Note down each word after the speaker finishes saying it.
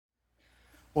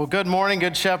Well, good morning,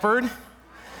 Good Shepherd.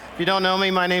 If you don't know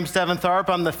me, my name's Devin Tharp.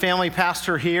 I'm the family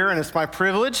pastor here, and it's my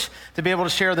privilege to be able to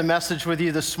share the message with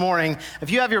you this morning.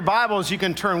 If you have your Bibles, you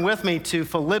can turn with me to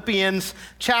Philippians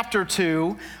chapter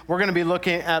 2. We're going to be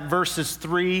looking at verses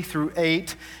 3 through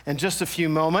 8 in just a few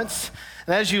moments.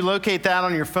 And as you locate that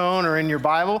on your phone or in your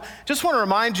Bible, just want to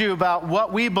remind you about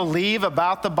what we believe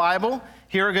about the Bible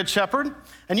here at Good Shepherd.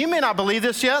 And you may not believe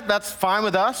this yet, that's fine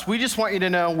with us. We just want you to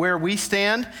know where we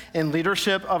stand in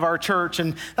leadership of our church.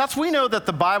 And we know that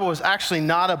the Bible is actually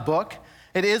not a book.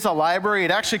 It is a library.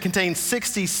 It actually contains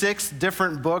 66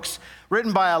 different books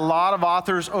written by a lot of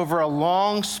authors over a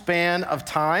long span of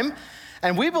time.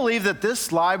 And we believe that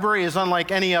this library is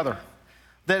unlike any other.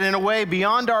 That in a way,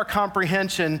 beyond our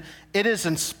comprehension, it is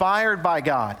inspired by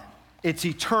God. It's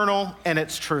eternal and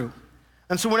it's true.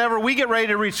 And so whenever we get ready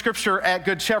to read scripture at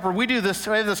Good Shepherd, we have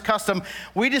this custom.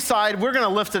 We decide we're going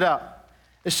to lift it up.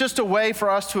 It's just a way for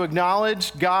us to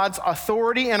acknowledge God's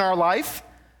authority in our life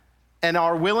and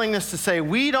our willingness to say,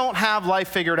 we don't have life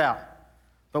figured out,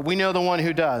 but we know the one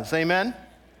who does. Amen?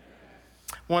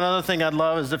 One other thing I'd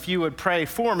love is if you would pray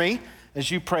for me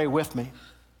as you pray with me.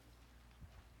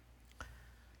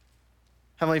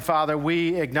 Heavenly Father,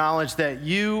 we acknowledge that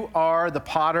you are the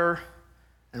potter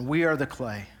and we are the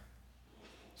clay.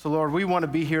 So Lord, we want to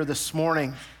be here this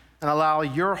morning and allow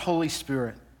your Holy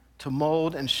Spirit to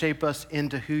mold and shape us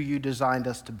into who you designed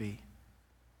us to be.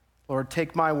 Lord,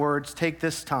 take my words, take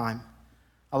this time.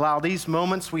 Allow these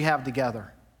moments we have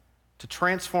together to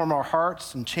transform our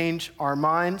hearts and change our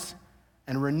minds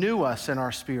and renew us in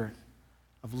our spirit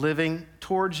of living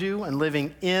towards you and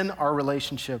living in our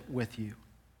relationship with you.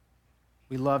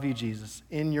 We love you, Jesus.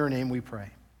 In your name we pray.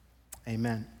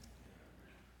 Amen.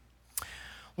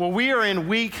 Well, we are in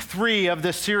week 3 of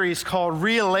this series called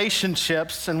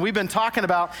REALationships, and we've been talking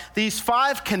about these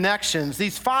 5 connections,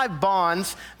 these 5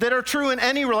 bonds that are true in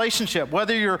any relationship,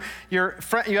 whether you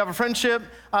have a friendship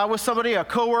with somebody, a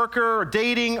coworker, or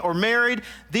dating, or married.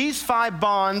 These 5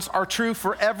 bonds are true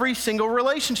for every single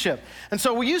relationship. And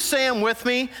so will you say them with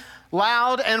me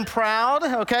loud and proud,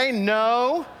 okay?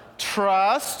 Know,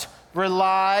 trust,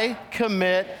 rely,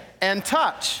 commit, and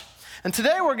touch. And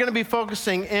today we're going to be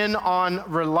focusing in on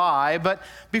rely, but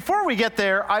before we get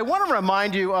there, I want to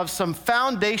remind you of some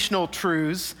foundational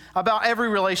truths about every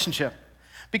relationship.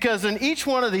 Because in each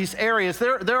one of these areas,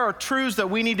 there are truths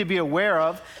that we need to be aware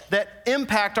of that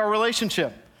impact our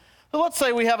relationship. So let's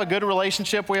say we have a good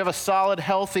relationship, we have a solid,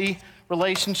 healthy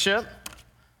relationship,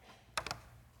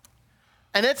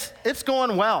 and it's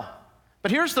going well. But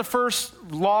here's the first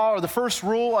law or the first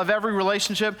rule of every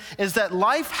relationship is that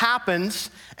life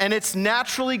happens and it's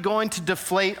naturally going to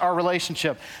deflate our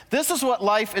relationship. This is what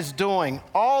life is doing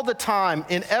all the time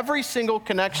in every single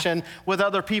connection with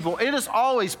other people. It is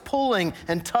always pulling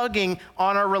and tugging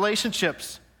on our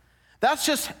relationships. That's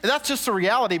just the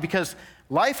reality because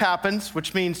life happens,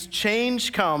 which means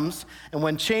change comes, and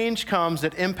when change comes,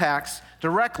 it impacts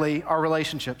directly our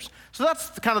relationships. So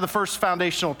that's kind of the first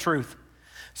foundational truth.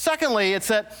 Secondly, it's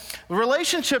that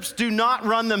relationships do not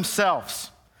run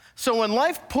themselves. So when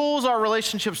life pulls our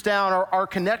relationships down, or our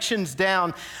connections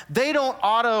down, they don't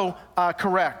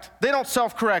auto-correct. They don't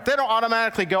self-correct. They don't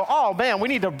automatically go, oh man, we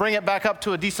need to bring it back up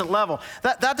to a decent level.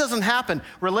 That doesn't happen.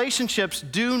 Relationships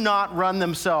do not run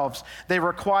themselves. They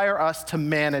require us to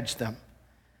manage them.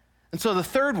 And so the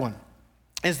third one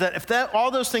is that if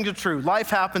all those things are true, life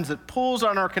happens, it pulls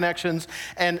on our connections,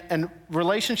 and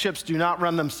relationships do not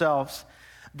run themselves,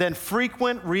 then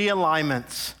frequent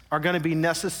realignments are going to be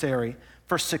necessary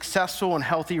for successful and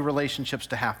healthy relationships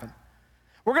to happen.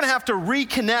 We're going to have to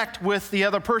reconnect with the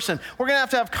other person. We're going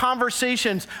to have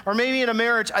conversations, or maybe in a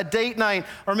marriage, a date night,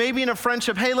 or maybe in a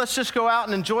friendship, hey, let's just go out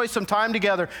and enjoy some time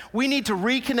together. We need to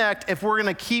reconnect if we're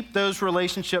going to keep those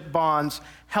relationship bonds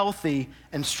healthy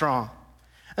and strong.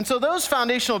 And so those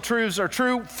foundational truths are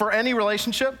true for any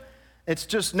relationship. It's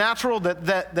just natural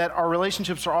that our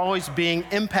relationships are always being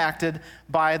impacted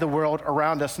by the world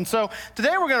around us. And so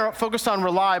today we're going to focus on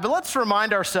rely, but let's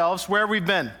remind ourselves where we've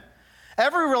been.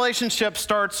 Every relationship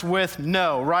starts with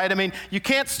know, right? I mean, you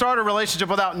can't start a relationship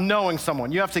without knowing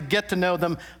someone. You have to get to know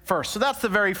them first. So that's the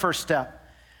very first step.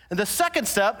 And the second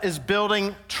step is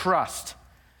building trust.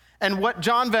 And what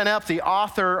John Van Epp, the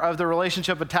author of the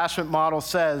relationship attachment model,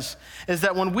 says is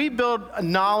that when we build a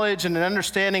knowledge and an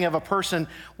understanding of a person,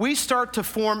 we start to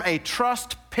form a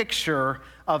trust picture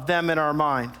of them in our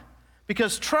mind.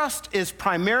 Because trust is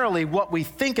primarily what we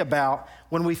think about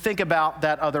when we think about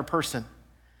that other person.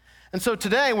 And so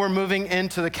today we're moving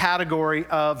into the category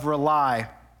of rely.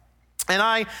 And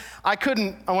I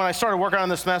couldn't, when I started working on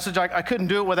this message, I couldn't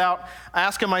do it without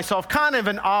asking myself kind of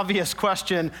an obvious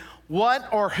question.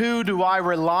 what or who do I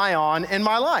rely on in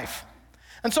my life?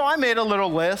 And so I made a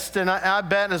little list, and I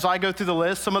bet as I go through the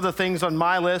list, some of the things on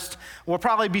my list will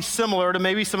probably be similar to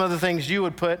maybe some of the things you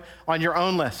would put on your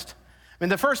own list. I mean,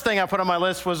 the first thing I put on my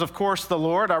list was, of course, the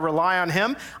Lord. I rely on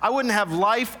him. I wouldn't have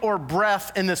life or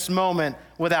breath in this moment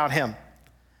without him.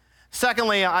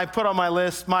 Secondly, I put on my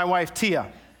list my wife,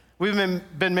 Tia. We've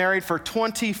been married for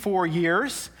 24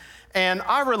 years, and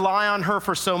I rely on her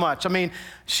for so much. I mean,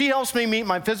 she helps me meet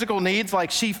my physical needs like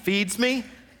she feeds me,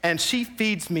 and she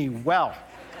feeds me well.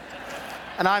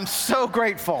 And I'm so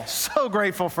grateful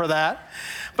for that.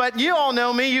 But you all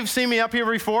know me, you've seen me up here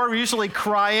before, I'm usually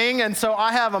crying, and so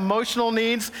I have emotional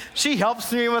needs. She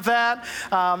helps me with that.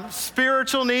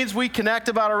 Spiritual needs, we connect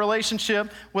about our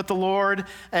relationship with the Lord,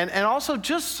 and also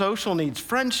just social needs,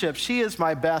 friendship. She is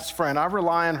my best friend. I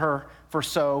rely on her for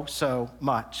so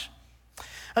much.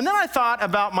 And then I thought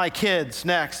about my kids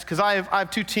next, because I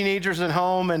have two teenagers at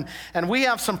home, and we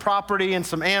have some property and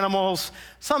some animals.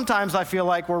 Sometimes I feel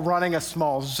like we're running a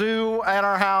small zoo at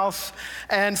our house,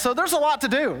 and so there's a lot to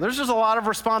do. There's just a lot of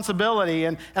responsibility,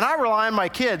 and I rely on my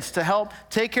kids to help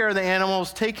take care of the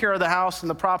animals, take care of the house and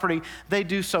the property. They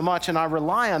do so much, and I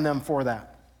rely on them for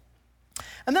that.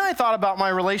 And then I thought about my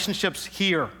relationships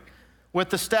here with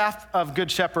the staff of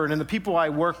Good Shepherd and the people I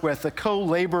work with, the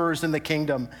co-laborers in the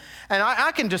kingdom. And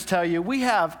I can just tell you, we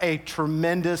have a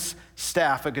tremendous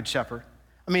staff at Good Shepherd.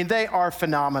 I mean, they are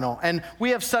phenomenal. And we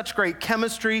have such great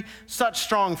chemistry, such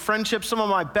strong friendships. Some of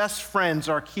my best friends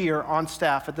are here on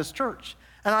staff at this church,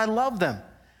 and I love them.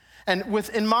 And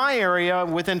within my area,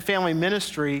 within family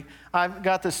ministry, I've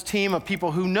got this team of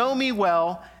people who know me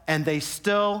well, and they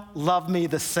still love me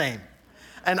the same.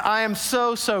 And I am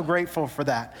so grateful for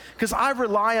that, because I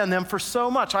rely on them for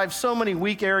so much. I have so many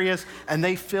weak areas, and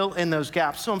they fill in those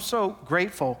gaps. So I'm so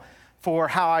grateful for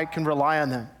how I can rely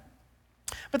on them.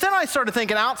 But then I started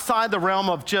thinking outside the realm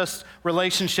of just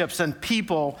relationships and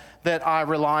people that I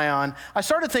rely on. I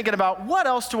started thinking about what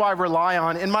else do I rely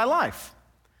on in my life?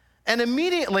 And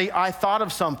immediately I thought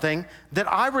of something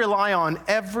that I rely on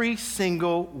every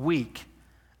single week.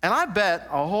 And I bet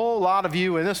a whole lot of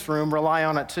you in this room rely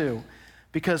on it too,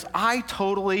 because I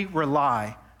totally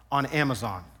rely on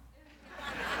Amazon.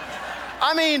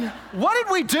 I mean, what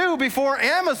did we do before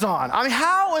Amazon? I mean,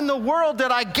 how in the world did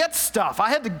I get stuff? I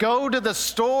had to go to the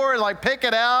store and like pick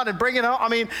it out and bring it home. I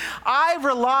mean, I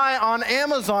rely on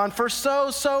Amazon for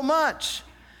so much.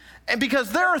 And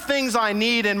because there are things I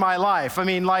need in my life. I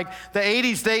mean, like the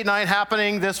 80s date night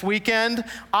happening this weekend,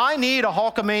 I need a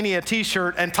Hulkamania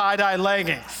t-shirt and tie-dye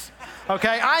leggings,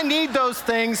 okay? I need those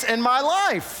things in my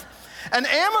life. And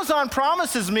Amazon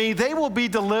promises me they will be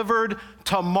delivered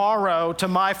tomorrow to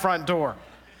my front door.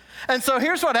 And so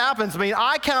here's what happens. I mean,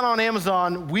 I count on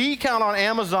Amazon. We count on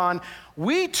Amazon.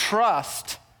 We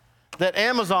trust that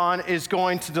Amazon is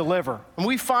going to deliver. And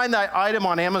we find that item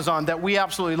on Amazon that we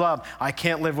absolutely love. I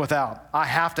can't live without. I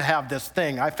have to have this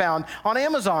thing I found on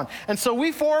Amazon. And so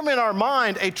we form in our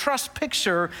mind a trust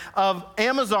picture of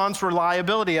Amazon's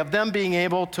reliability, of them being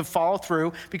able to follow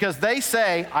through, because they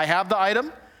say, I have the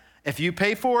item. If you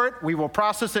pay for it, we will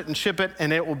process it and ship it,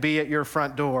 and it will be at your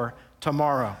front door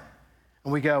tomorrow.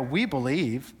 And we go, we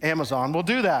believe Amazon will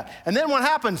do that. And then what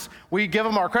happens? We give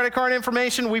them our credit card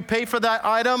information, we pay for that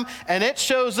item, and it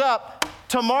shows up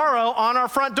tomorrow on our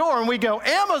front door. And we go,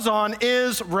 Amazon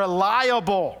is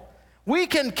reliable. We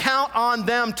can count on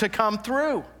them to come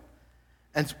through.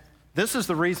 And this is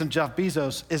the reason Jeff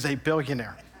Bezos is a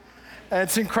billionaire. And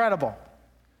it's incredible.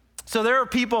 So there are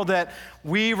people that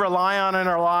we rely on in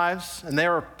our lives, and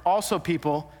there are also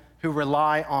people who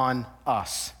rely on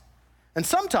us. And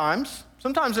sometimes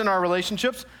in our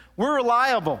relationships, we're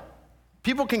reliable.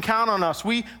 People can count on us.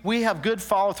 We have good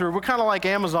follow-through. We're kind of like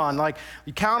Amazon. Like,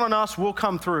 you count on us, we'll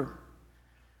come through.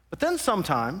 But then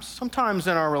sometimes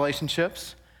in our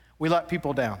relationships, we let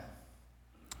people down.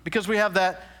 Because we have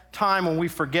that time when we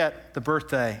forget the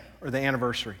birthday or the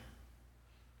anniversary.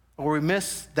 Or we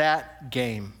miss that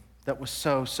game that was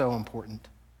so important.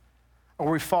 Or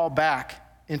we fall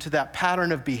back into that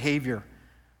pattern of behavior,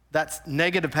 that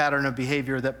negative pattern of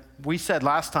behavior that we said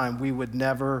last time we would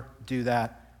never do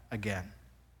that again.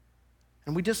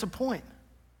 And we disappoint.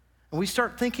 And we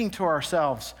start thinking to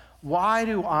ourselves, why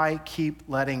do I keep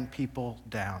letting people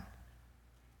down?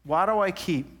 Why do I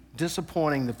keep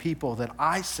disappointing the people that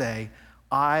I say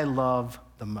I love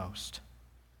the most?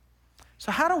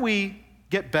 So how do we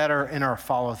get better in our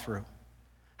follow-through?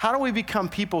 How do we become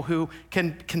people who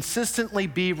can consistently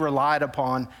be relied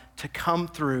upon to come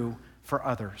through for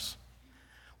others?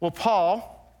 Well,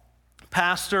 Paul,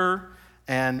 pastor,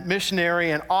 and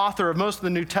missionary and author of most of the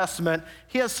New Testament.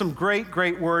 He has some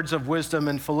great words of wisdom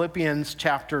in Philippians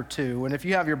chapter 2. And if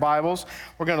you have your Bibles,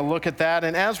 we're going to look at that.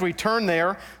 And as we turn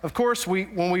there, of course,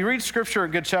 when we read Scripture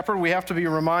at Good Shepherd, we have to be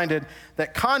reminded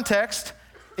that context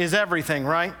is everything,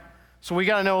 right? So we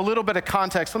got to know a little bit of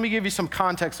context. Let me give you some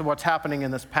context of what's happening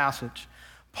in this passage.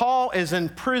 Paul is in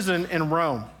prison in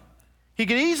Rome. He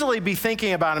could easily be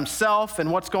thinking about himself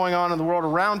and what's going on in the world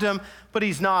around him, but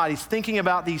he's not. He's thinking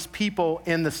about these people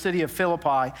in the city of Philippi,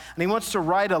 and he wants to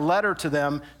write a letter to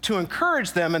them to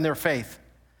encourage them in their faith.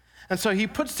 And so he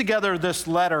puts together this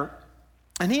letter,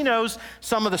 and he knows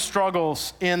some of the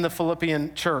struggles in the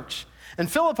Philippian church. And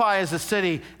Philippi is a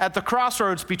city at the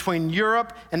crossroads between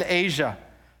Europe and Asia.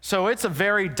 So it's a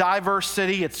very diverse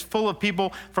city. It's full of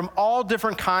people from all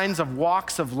different kinds of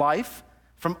walks of life,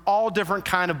 from all different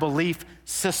kind of belief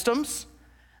systems.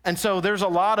 And so there's a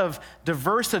lot of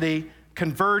diversity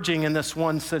converging in this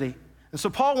one city. And so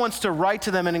Paul wants to write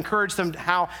to them and encourage them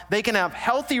how they can have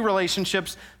healthy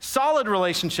relationships, solid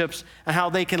relationships, and how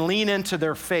they can lean into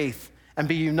their faith and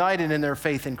be united in their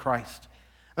faith in Christ.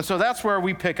 And so that's where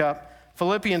we pick up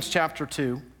Philippians chapter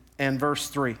 2 and verse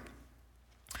 3.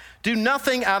 Do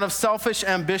nothing out of selfish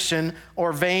ambition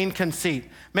or vain conceit.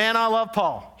 Man, I love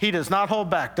Paul. He does not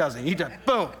hold back, does he? He just,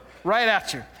 boom, right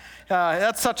at you.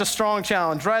 That's such a strong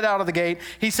challenge right out of the gate.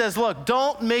 He says, look,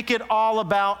 don't make it all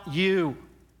about you.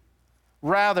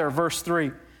 Rather, verse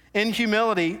 3, in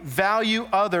humility, value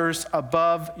others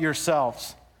above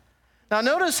yourselves. Now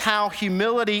notice how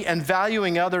humility and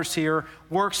valuing others here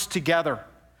works together,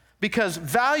 because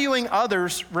valuing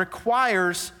others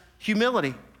requires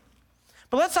humility.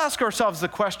 But let's ask ourselves the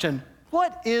question,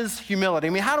 what is humility? I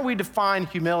mean, how do we define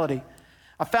humility?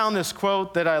 I found this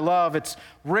quote that I love. It's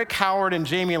Rick Howard and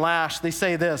Jamie Lash. They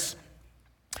say this: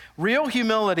 real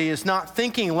humility is not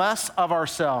thinking less of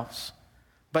ourselves,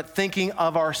 but thinking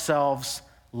of ourselves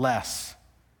less.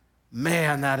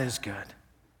 Man, that is good.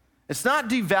 It's not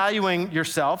devaluing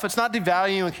yourself. It's not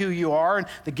devaluing who you are and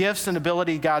the gifts and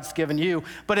ability God's given you,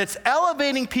 but it's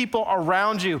elevating people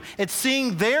around you. It's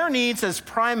seeing their needs as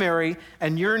primary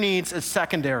and your needs as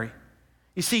secondary.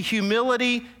 You see,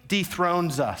 humility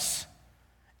dethrones us.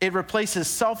 It replaces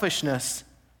selfishness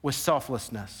with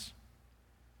selflessness.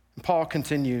 And Paul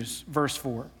continues, verse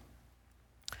 4.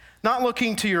 Not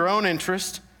looking to your own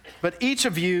interest, but each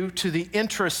of you to the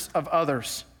interests of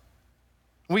others.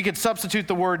 We could substitute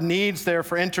the word needs there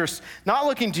for interests. Not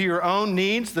looking to your own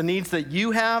needs, the needs that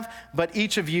you have, but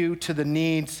each of you to the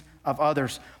needs of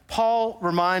others. Paul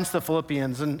reminds the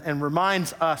Philippians and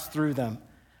reminds us through them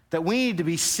that we need to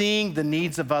be seeing the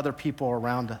needs of other people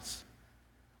around us.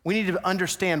 We need to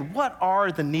understand, what are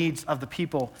the needs of the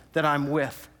people that I'm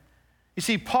with? You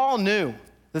see, Paul knew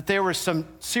that there was some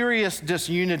serious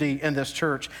disunity in this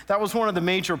church. That was one of the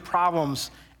major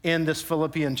problems in this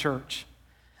Philippian church.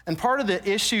 And part of the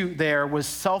issue there was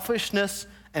selfishness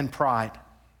and pride.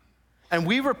 And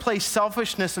we replace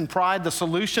selfishness and pride. The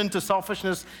solution to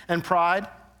selfishness and pride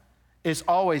is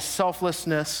always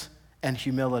selflessness and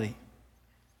humility.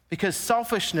 Because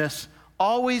selfishness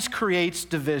always creates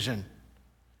division,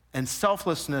 and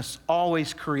selflessness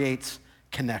always creates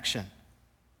connection.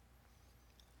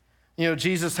 You know,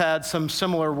 Jesus had some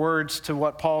similar words to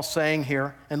what Paul's saying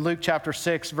here in Luke chapter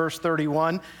 6, verse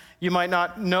 31. You might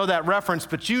not know that reference,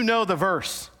 but you know the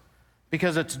verse,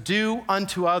 because it's do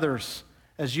unto others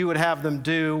as you would have them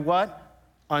do what?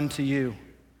 Unto you.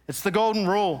 It's the golden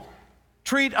rule.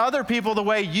 Treat other people the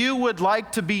way you would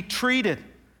like to be treated.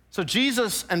 So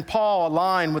Jesus and Paul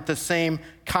align with the same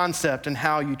concept in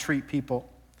how you treat people.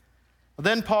 Well,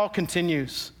 then Paul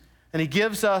continues, and he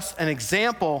gives us an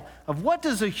example of what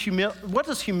does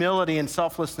humility and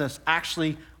selflessness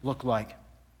actually look like.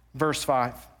 Verse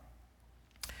 5.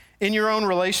 In your own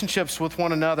relationships with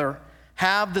one another,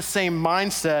 have the same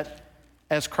mindset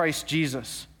as Christ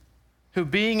Jesus, who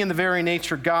being in the very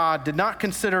nature God, did not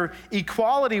consider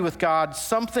equality with God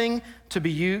something to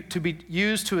be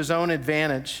used to his own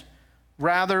advantage.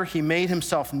 Rather, he made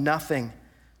himself nothing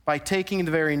by taking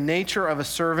the very nature of a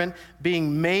servant,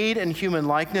 being made in human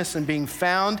likeness and being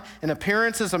found in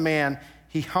appearance as a man,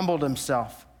 he humbled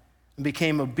himself and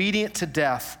became obedient to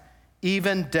death,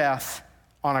 even death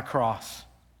on a cross.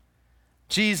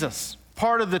 Jesus,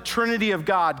 part of the Trinity of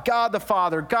God, God the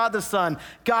Father, God the Son,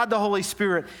 God the Holy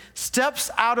Spirit, steps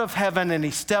out of heaven and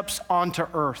he steps onto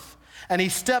earth and he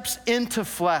steps into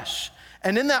flesh.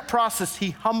 And in that process, he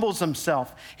humbles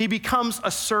himself. He becomes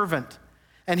a servant,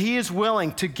 and he is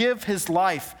willing to give his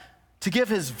life, to give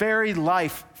his very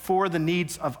life for the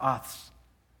needs of us.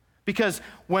 Because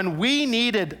when we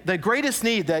needed the greatest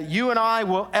need that you and I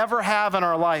will ever have in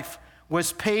our life,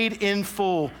 was paid in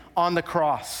full on the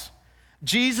cross.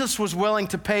 Jesus was willing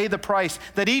to pay the price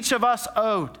that each of us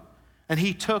owed, and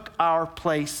he took our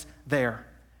place there.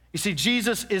 You see,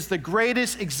 Jesus is the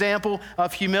greatest example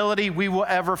of humility we will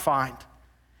ever find.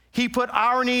 He put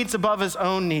our needs above his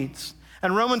own needs.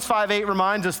 And Romans 5:8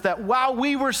 reminds us that while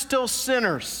we were still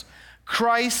sinners,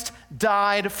 Christ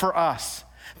died for us.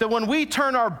 That when we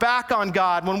turn our back on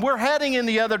God, when we're heading in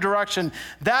the other direction,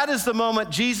 that is the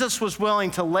moment Jesus was willing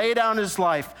to lay down his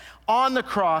life on the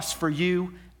cross for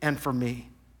you and for me.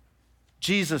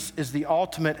 Jesus is the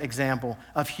ultimate example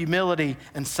of humility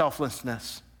and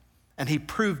selflessness, and he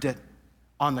proved it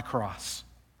on the cross.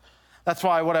 That's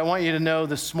why what I want you to know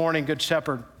this morning, Good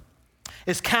Shepherd,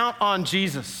 is count on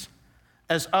Jesus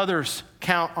as others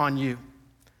count on you.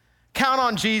 Count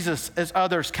on Jesus as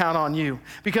others count on you.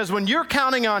 Because when you're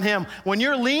counting on him, when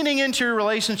you're leaning into your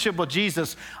relationship with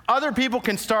Jesus, other people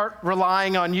can start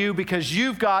relying on you because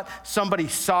you've got somebody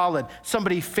solid,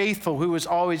 somebody faithful who is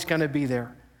always going to be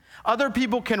there. Other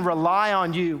people can rely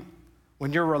on you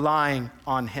when you're relying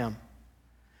on him.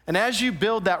 And as you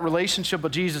build that relationship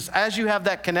with Jesus, as you have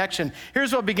that connection,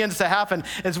 here's what begins to happen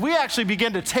is we actually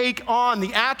begin to take on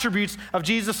the attributes of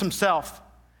Jesus himself.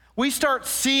 We start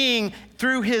seeing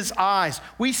through his eyes.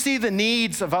 We see the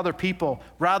needs of other people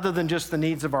rather than just the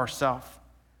needs of ourselves.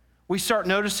 We start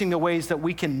noticing the ways that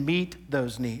we can meet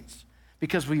those needs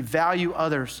because we value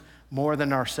others more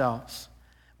than ourselves.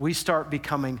 We start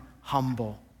becoming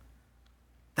humble.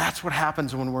 That's what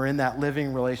happens when we're in that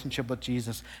living relationship with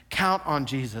Jesus. Count on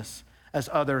Jesus as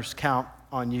others count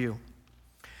on you.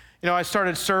 You know, I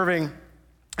started serving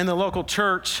in the local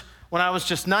church when I was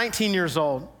just 19 years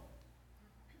old.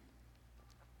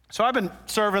 So I've been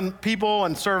serving people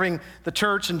and serving the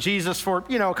church and Jesus for,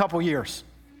 a couple years.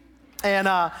 And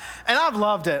I've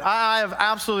loved it. I have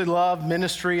absolutely loved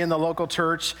ministry in the local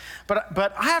church.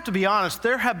 But I have to be honest,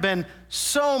 there have been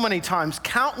so many times,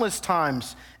 countless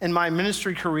times in my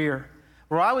ministry career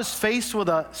where I was faced with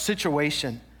a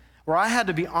situation where I had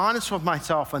to be honest with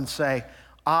myself and say,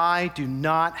 I do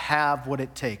not have what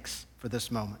it takes for this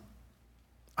moment.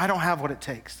 I don't have what it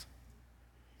takes.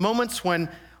 Moments when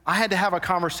I had to have a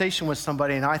conversation with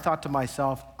somebody and I thought to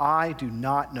myself, I do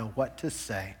not know what to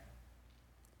say.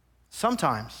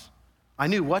 Sometimes I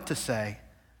knew what to say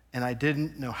and I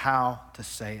didn't know how to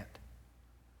say it.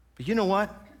 But you know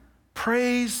what?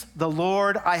 Praise the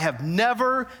Lord, I have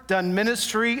never done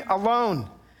ministry alone.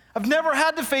 I've never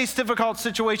had to face difficult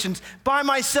situations by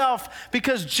myself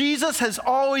because Jesus has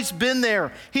always been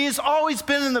there. He has always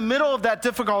been in the middle of that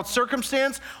difficult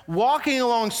circumstance, walking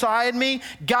alongside me,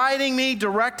 guiding me,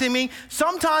 directing me.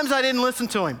 Sometimes I didn't listen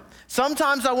to him.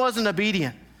 Sometimes I wasn't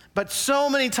obedient. But so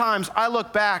many times I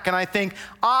look back and I think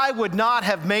I would not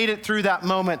have made it through that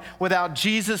moment without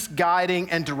Jesus guiding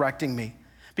and directing me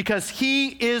because he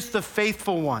is the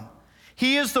faithful one.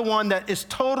 He is the one that is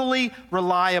totally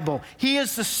reliable. He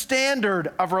is the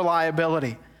standard of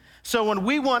reliability. So when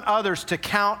we want others to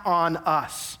count on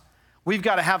us, we've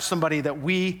got to have somebody that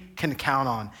we can count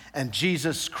on, and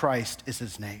Jesus Christ is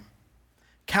his name.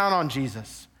 Count on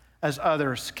Jesus as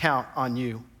others count on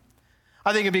you.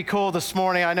 I think it'd be cool this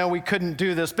morning. I know we couldn't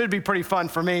do this, but it'd be pretty fun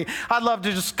for me. I'd love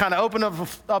to just kind of open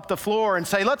up the floor and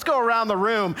say, let's go around the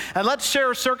room and let's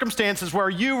share circumstances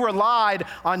where you relied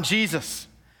on Jesus.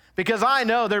 Because I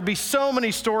know there'd be so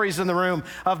many stories in the room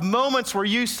of moments where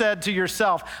you said to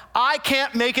yourself, I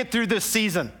can't make it through this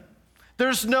season.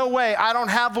 There's no way. I don't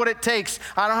have what it takes.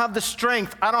 I don't have the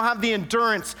strength. I don't have the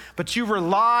endurance. But you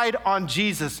relied on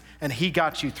Jesus and he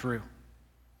got you through.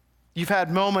 You've had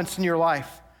moments in your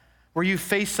life where you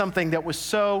faced something that was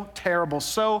so terrible,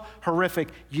 so horrific,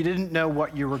 you didn't know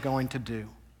what you were going to do.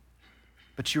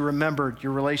 But you remembered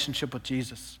your relationship with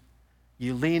Jesus.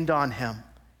 You leaned on him.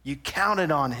 You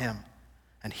counted on him,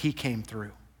 and he came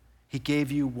through. He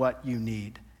gave you what you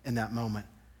need in that moment,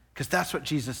 because that's what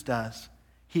Jesus does.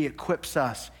 He equips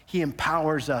us. He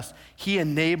empowers us. He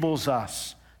enables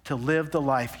us to live the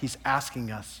life he's asking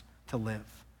us to live.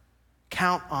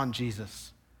 Count on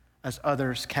Jesus as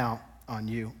others count on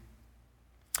you.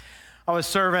 I was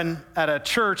serving at a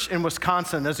church in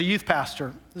Wisconsin as a youth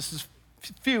pastor. This is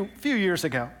a few years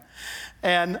ago.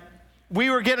 And we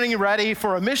were getting ready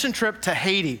for a mission trip to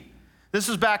Haiti. This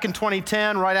was back in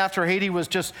 2010, right after Haiti was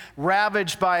just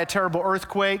ravaged by a terrible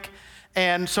earthquake.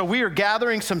 And so we were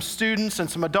gathering some students and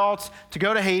some adults to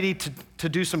go to Haiti to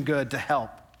do some good, to help.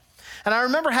 And I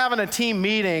remember having a team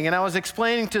meeting, and I was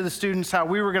explaining to the students how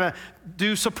we were going to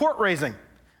do support raising.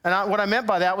 And what I meant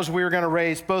by that was we were going to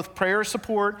raise both prayer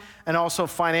support and also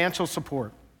financial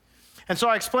support. And so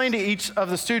I explained to each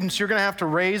of the students, you're going to have to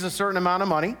raise a certain amount of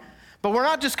money, But we're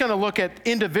not just gonna look at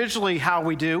individually how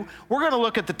we do, we're gonna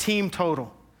look at the team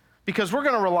total. Because we're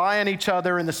gonna rely on each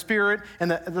other in the spirit, and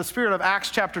the spirit of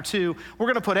Acts chapter 2, we're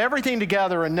gonna put everything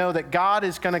together and know that God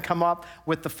is gonna come up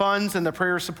with the funds and the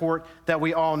prayer support that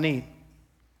we all need.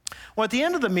 Well, at the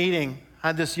end of the meeting, I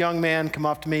had this young man come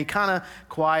up to me, kind of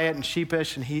quiet and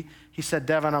sheepish, and he said,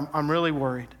 Devin, I'm really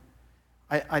worried.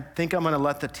 I think I'm gonna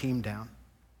let the team down.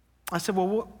 I said,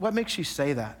 well, what makes you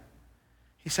say that?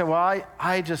 He said, well,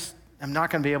 I'm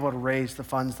not gonna be able to raise the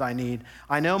funds that I need.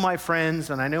 I know my friends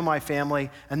and I know my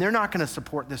family, and they're not gonna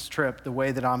support this trip the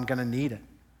way that I'm gonna need it.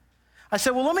 I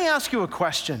said, well, let me ask you a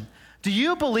question. Do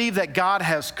you believe that God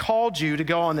has called you to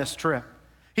go on this trip?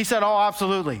 He said, oh,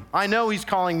 absolutely. I know he's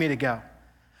calling me to go.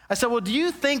 I said, well, do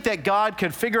you think that God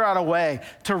could figure out a way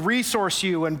to resource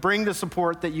you and bring the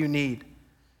support that you need?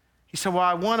 He said, well,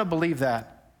 I wanna believe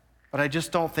that, but I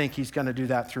just don't think he's gonna do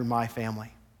that through my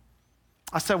family.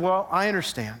 I said, well, I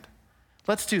understand.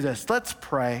 Let's do this. Let's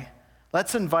pray.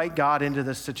 Let's invite God into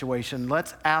this situation.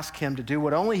 Let's ask him to do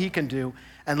what only he can do,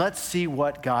 and let's see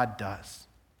what God does.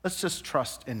 Let's just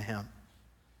trust in him.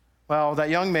 Well, that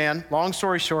young man, long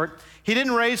story short, he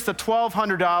didn't raise the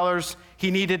 $1,200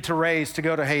 he needed to raise to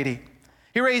go to Haiti.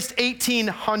 He raised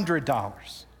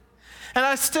 $1,800. And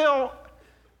I still,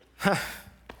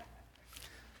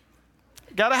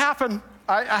 gotta happen.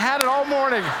 I had it all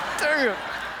morning. Dang it.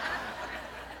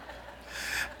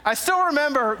 I still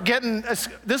remember getting,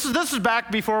 this is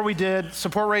back before we did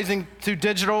support raising through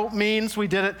digital means. We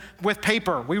did it with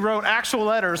paper. We wrote actual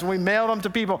letters and we mailed them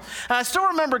to people. And I still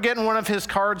remember getting one of his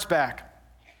cards back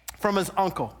from his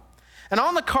uncle. And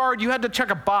on the card, you had to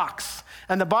check a box.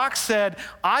 And the box said,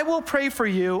 I will pray for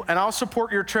you and I'll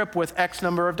support your trip with X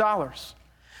number of dollars.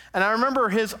 And I remember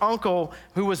his uncle,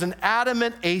 who was an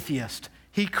adamant atheist,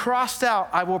 he crossed out,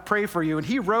 I will pray for you. And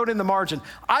he wrote in the margin,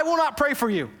 I will not pray for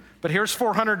you, but here's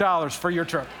 $400 for your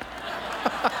trip.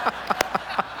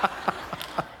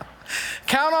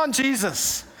 Count on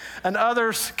Jesus, and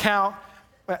others count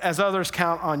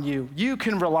on you. You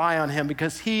can rely on him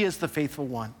because he is the faithful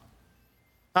one.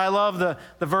 I love the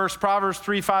verse, Proverbs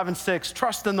 3, 5, and 6,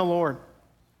 trust in the Lord.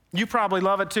 You probably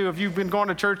love it too. If you've been going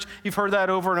to church, you've heard that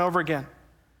over and over again.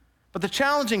 But the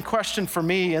challenging question for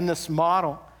me in this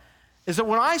model is that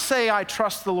when I say I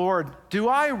trust the Lord, do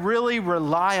I really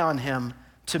rely on him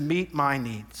to meet my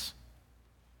needs?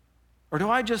 Or do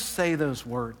I just say those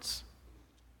words?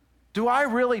 Do I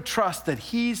really trust that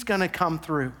he's gonna come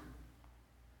through?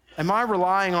 Am I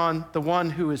relying on the one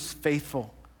who is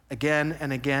faithful again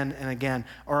and again and again?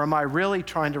 Or am I really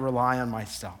trying to rely on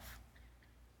myself?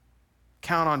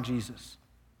 Count on Jesus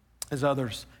as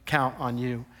others count on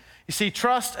you. You see,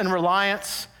 trust and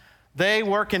reliance, they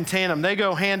work in tandem. They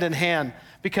go hand in hand.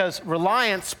 Because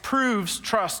reliance proves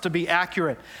trust to be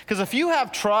accurate. Because if you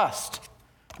have trust,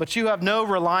 but you have no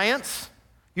reliance,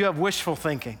 you have wishful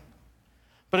thinking.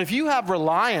 But if you have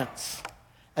reliance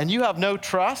and you have no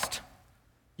trust,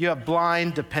 you have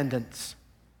blind dependence.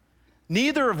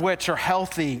 Neither of which are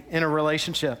healthy in a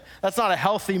relationship. That's not a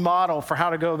healthy model for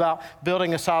how to go about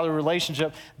building a solid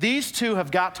relationship. These two have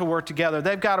got to work together.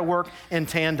 They've got to work in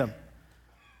tandem.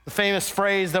 The famous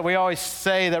phrase that we always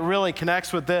say that really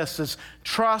connects with this is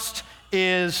trust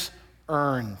is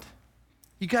earned.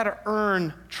 You got to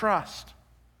earn trust.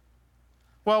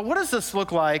 Well, what does this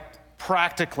look like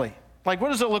practically? Like, what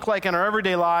does it look like in our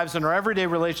everyday lives and our everyday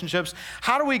relationships?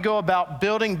 How do we go about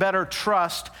building better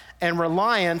trust and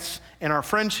reliance in our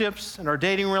friendships, in our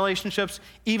dating relationships,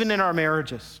 even in our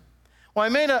marriages? Well, I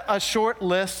made a short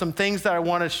list, some things that I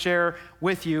want to share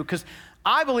with you, because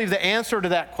I believe the answer to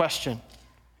that question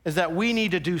is that we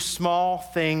need to do small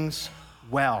things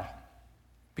well,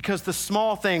 because the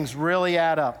small things really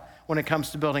add up when it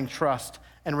comes to building trust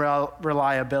and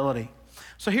reliability.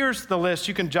 So here's the list.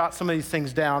 You can jot some of these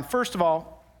things down. First of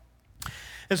all,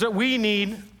 is that we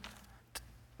need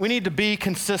to be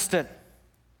consistent.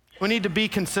 We need to be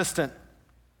consistent.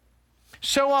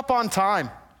 Show up on time.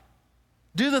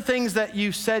 Do the things that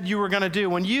you said you were going to do.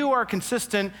 When you are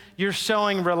consistent, you're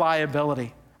showing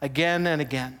reliability again and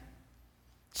again.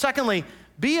 Secondly,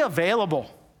 be available.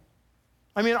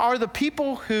 I mean, are the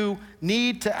people who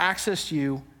need to access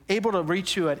you able to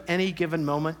reach you at any given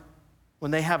moment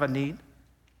when they have a need?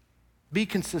 Be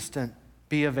consistent,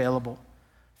 be available.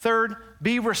 Third,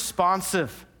 be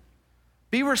responsive.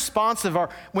 Be responsive. Or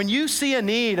when you see a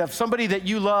need of somebody that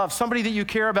you love, somebody that you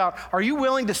care about, are you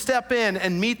willing to step in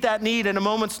and meet that need in a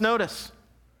moment's notice?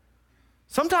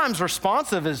 Sometimes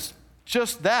responsive is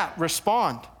just that,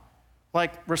 respond.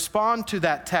 Like, respond to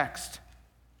that text.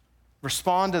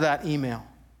 Respond to that email.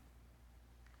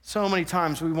 So many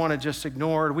times we want to just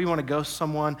ignore it. We want to ghost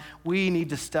someone. We need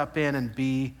to step in and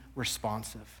be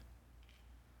responsive.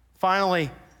 Finally,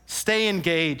 stay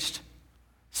engaged.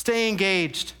 Stay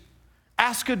engaged.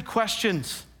 Ask good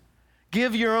questions.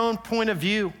 Give your own point of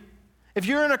view. If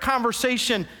you're in a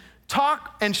conversation,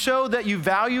 talk and show that you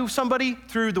value somebody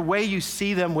through the way you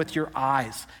see them with your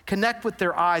eyes. Connect with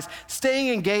their eyes. Staying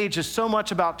engaged is so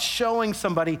much about showing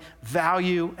somebody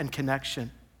value and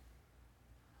connection.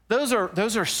 Those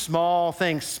are small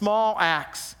things, small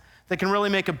acts that can really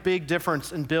make a big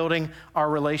difference in building our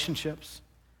relationships.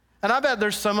 And I bet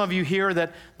there's some of you here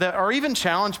that are even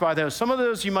challenged by those. Some of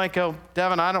those you might go,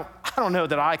 Devin, I don't know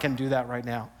that I can do that right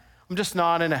now. I'm just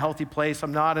not in a healthy place.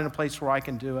 I'm not in a place where I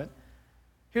can do it.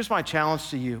 Here's my challenge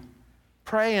to you.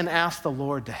 Pray and ask the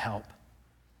Lord to help.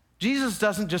 Jesus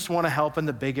doesn't just want to help in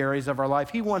the big areas of our life.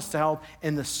 He wants to help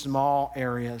in the small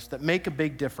areas that make a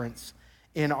big difference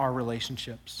in our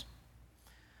relationships.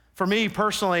 For me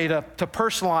personally, to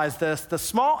personalize this, the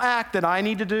small act that I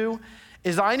need to do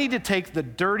is I need to take the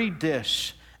dirty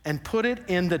dish and put it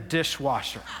in the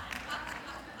dishwasher.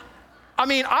 I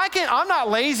mean, I'm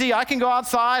not lazy. I can go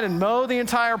outside and mow the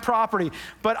entire property,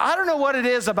 but I don't know what it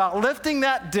is about lifting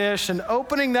that dish and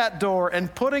opening that door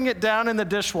and putting it down in the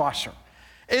dishwasher.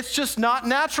 It's just not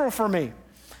natural for me.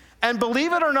 And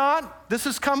believe it or not, this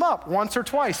has come up once or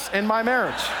twice in my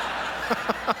marriage.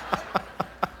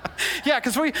 Yeah,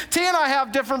 because T and I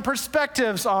have different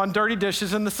perspectives on dirty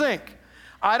dishes in the sink.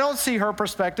 I don't see her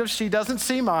perspective. She doesn't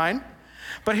see mine.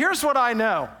 But here's what I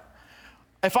know.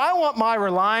 If I want my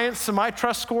reliance and my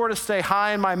trust score to stay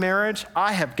high in my marriage,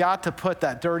 I have got to put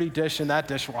that dirty dish in that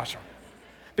dishwasher.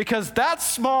 Because that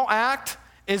small act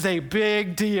is a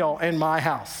big deal in my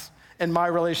house, in my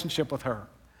relationship with her.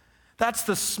 That's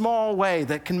the small way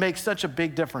that can make such a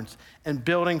big difference in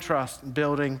building trust and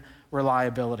building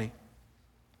reliability.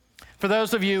 For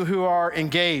those of you who are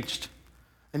engaged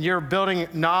and you're building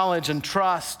knowledge and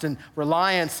trust and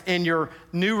reliance in your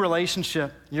new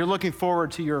relationship, you're looking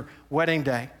forward to your wedding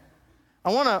day,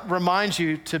 I want to remind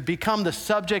you to become the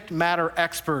subject matter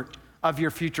expert of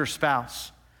your future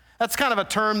spouse. That's kind of a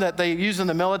term that they use in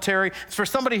the military. It's for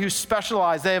somebody who's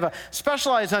specialized. They have a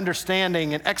specialized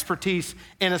understanding and expertise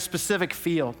in a specific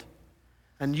field.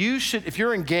 And you should, if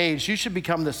you're engaged, you should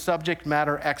become the subject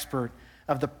matter expert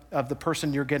of the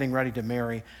person you're getting ready to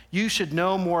marry. You should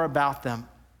know more about them.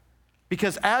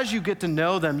 Because as you get to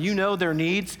know them, you know their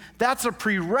needs. That's a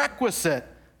prerequisite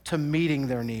to meeting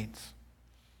their needs.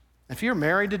 If you're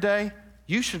married today,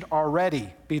 you should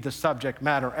already be the subject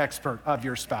matter expert of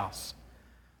your spouse.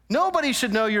 Nobody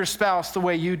should know your spouse the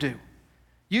way you do.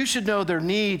 You should know their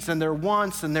needs and their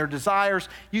wants and their desires.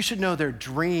 You should know their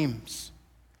dreams,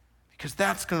 because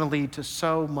that's going to lead to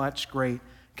so much great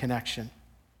connection.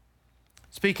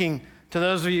 Speaking to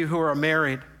those of you who are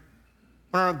married,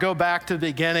 I want to go back to the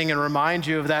beginning and remind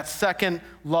you of that second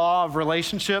law of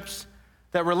relationships,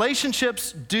 that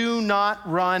relationships do not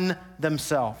run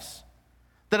themselves.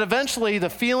 That eventually the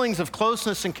feelings of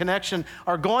closeness and connection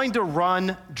are going to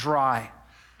run dry.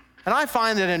 And I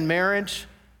find that in marriage,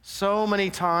 so many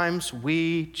times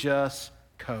we just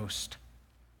coast.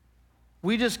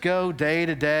 We just go day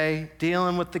to day,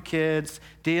 dealing with the kids,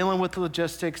 dealing with the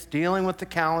logistics, dealing with the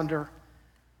calendar,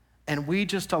 and we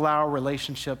just allow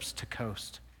relationships to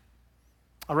coast.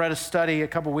 I read a study a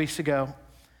couple weeks ago.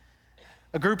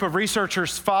 A group of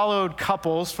researchers followed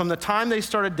couples from the time they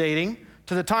started dating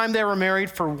to the time they were married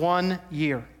for 1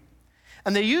 year.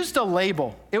 And they used a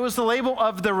label. It was the label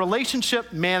of the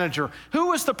relationship manager. Who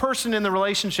was the person in the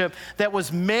relationship that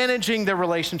was managing the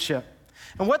relationship?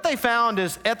 And what they found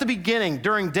is at the beginning,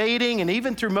 during dating and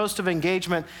even through most of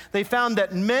engagement, they found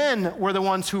that men were the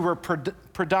ones who were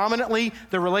predominantly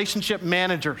the relationship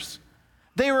managers.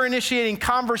 They were initiating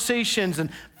conversations and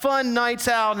fun nights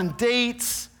out and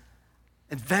dates,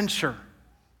 adventure.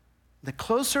 The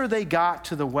closer they got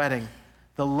to the wedding,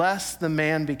 the less the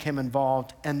man became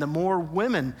involved and the more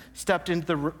women stepped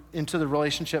into the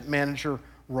relationship manager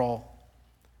role.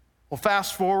 Well,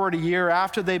 fast forward a year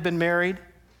after they've been married,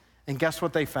 and guess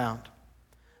what they found?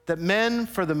 That men,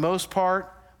 for the most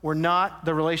part, were not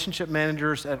the relationship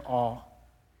managers at all.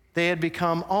 They had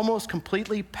become almost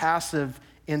completely passive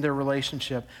in their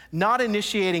relationship, not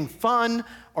initiating fun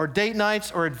or date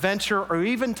nights or adventure or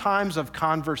even times of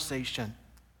conversation.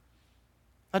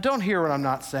 Now, don't hear what I'm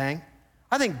not saying.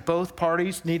 I think both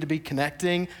parties need to be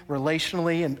connecting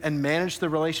relationally and manage the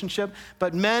relationship.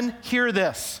 But men, hear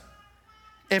this.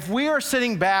 If we are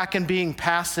sitting back and being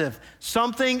passive,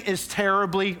 something is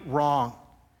terribly wrong.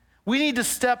 We need to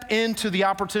step into the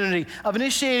opportunity of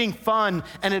initiating fun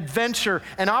and adventure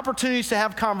and opportunities to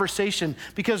have conversation,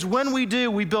 because when we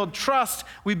do, we build trust,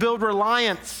 we build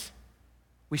reliance,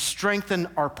 we strengthen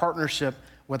our partnership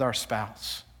with our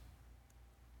spouse.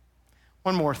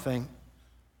 One more thing.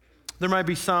 There might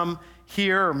be some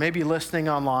here or maybe listening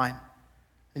online,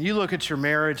 and you look at your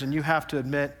marriage and you have to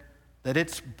admit that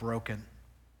it's broken.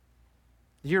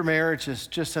 Your marriage is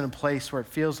just in a place where it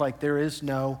feels like there is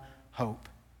no hope.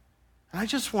 And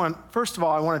first of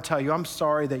all, I want to tell you, I'm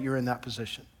sorry that you're in that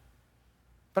position.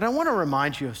 But I want to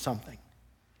remind you of something.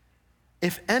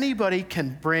 If anybody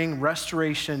can bring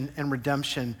restoration and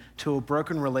redemption to a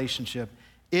broken relationship,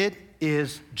 it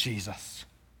is Jesus.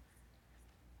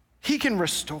 He can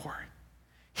restore.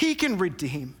 He can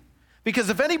redeem. Because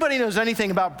if anybody knows anything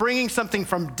about bringing something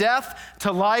from death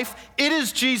to life, it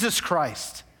is Jesus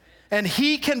Christ. And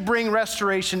he can bring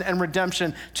restoration and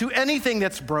redemption to anything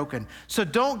that's broken. So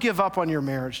don't give up on your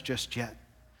marriage just yet.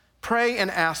 Pray and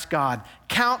ask God.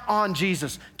 Count on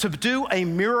Jesus to do a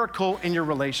miracle in your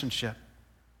relationship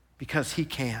because he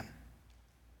can.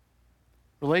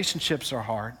 Relationships are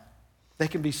hard. They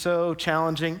can be so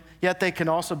challenging, yet they can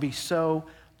also be so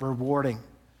rewarding.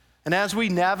 And as we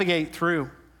navigate through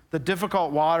the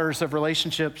difficult waters of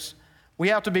relationships, we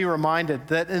have to be reminded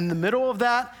that in the middle of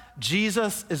that,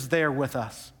 Jesus is there with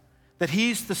us, that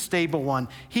he's the stable one.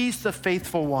 He's the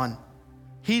faithful one.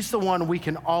 He's the one we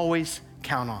can always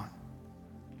count on.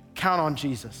 Count on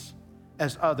Jesus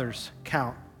as others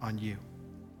count on you.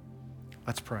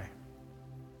 Let's pray.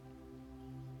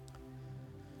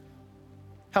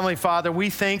 Heavenly Father, we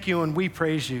thank you and we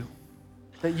praise you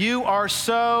that you are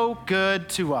so good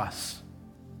to us,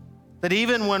 that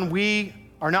even when we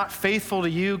are not faithful to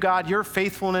you, God, your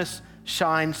faithfulness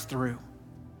shines through.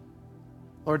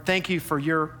 Lord, thank you for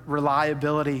your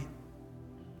reliability.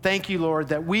 Thank you, Lord,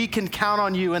 that we can count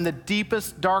on you in the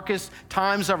deepest, darkest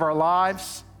times of our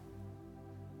lives,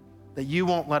 that you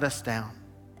won't let us down.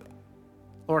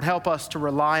 Lord, help us to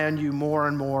rely on you more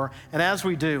and more. And as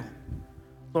we do,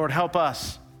 Lord, help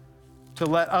us to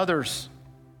let others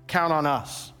count on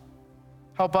us.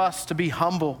 Help us to be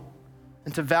humble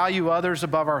and to value others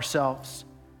above ourselves,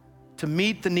 to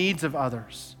meet the needs of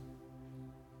others,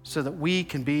 so that we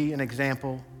can be an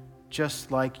example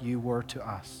just like you were to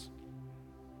us.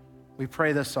 We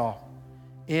pray this all.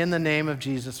 In the name of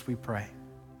Jesus, we pray.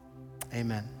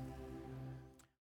 Amen.